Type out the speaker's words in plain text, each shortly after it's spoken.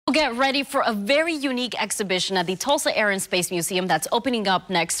Get ready for a very unique exhibition at the Tulsa Air and Space Museum that's opening up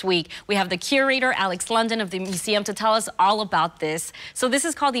next week. We have the curator, Alex London of the museum, to tell us all about this. So this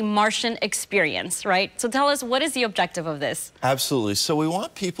is called the Martian Experience, right? So tell us, what is the objective of this? Absolutely. So we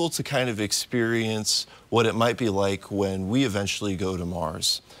want people to kind of experience what it might be like when we eventually go to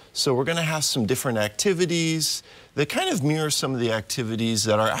Mars. So we're going to have some different activities that kind of mirror some of the activities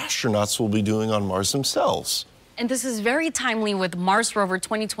that our astronauts will be doing on Mars themselves. And this is very timely with Mars Rover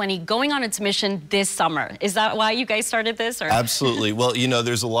 2020 going on its mission this summer. Is that why you guys started this? Or? Absolutely. Well, you know,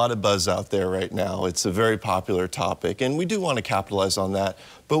 there's a lot of buzz out there right now. It's a very popular topic, and we do want to capitalize on that.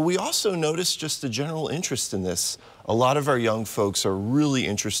 But we also notice just a general interest in this. A lot of our young folks are really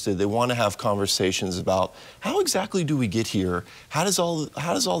interested. They want to have conversations about how exactly do we get here? How does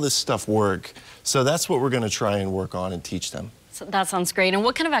all this stuff work? So that's what we're going to try and work on and teach them. So that sounds great. And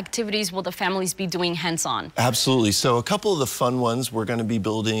what kind of activities will the families be doing hands-on? Absolutely. So a couple of the fun ones, we're going to be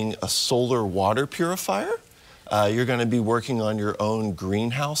building a solar water purifier. You're going to be working on your own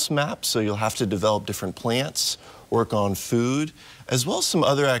greenhouse map, so you'll have to develop different plants, work on food, as well as some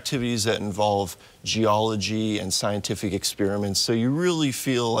other activities that involve geology and scientific experiments. So you really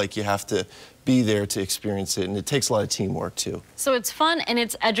feel like you have to be there to experience it, and it takes a lot of teamwork too. So it's fun and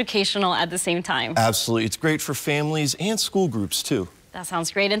it's educational at the same time. Absolutely. It's great for families and school groups too. That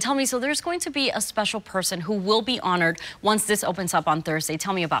sounds great. And tell me, so there's going to be a special person who will be honored once this opens up on Thursday.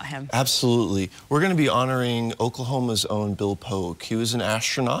 Tell me about him. Absolutely. We're going to be honoring Oklahoma's own Bill Polk. He was an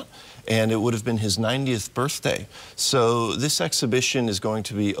astronaut, and it would have been his 90th birthday. So this exhibition is going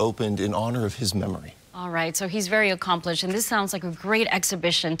to be opened in honor of his memory. All right, so he's very accomplished, and this sounds like a great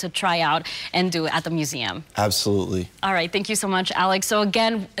exhibition to try out and do at the museum. Absolutely. All right, thank you so much, Alex. So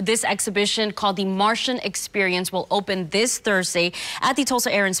again, this exhibition called the Martian Experience will open this Thursday at the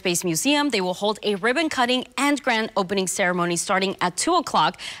Tulsa Air and Space Museum. They will hold a ribbon cutting and grand opening ceremony starting at 2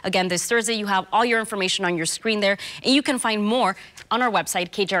 o'clock. Again, this Thursday, you have all your information on your screen there, and you can find more on our website,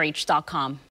 kjrh.com.